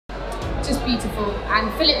just beautiful.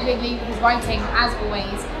 And Philip Ridley, his writing, as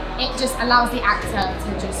always, it just allows the actor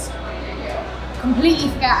to just completely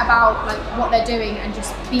forget about like what they're doing and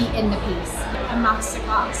just be in the piece. A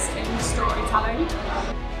masterclass in storytelling.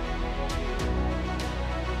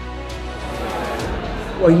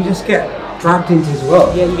 Well, you just get dragged into his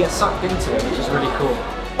world. Yeah, you get sucked into it, which is really cool.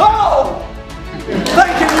 Oh!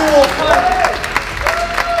 Thank you all!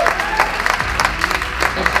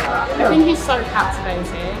 I think he's so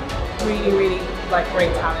captivating. Really, really like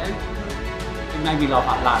great talent. It made me laugh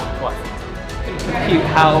out loud quite. It's cute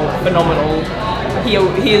how phenomenal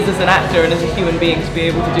he is as an actor and as a human being to be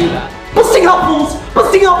able to do that. Busting apples!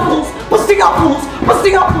 Busting apples! Busting apples!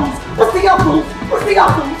 Busting apples! Busting apples! Busting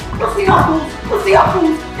apples! Busting apples! Busting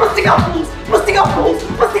apples! Busting apples! Busting apples!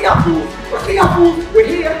 Busting apples! Busting apples! We're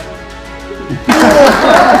here!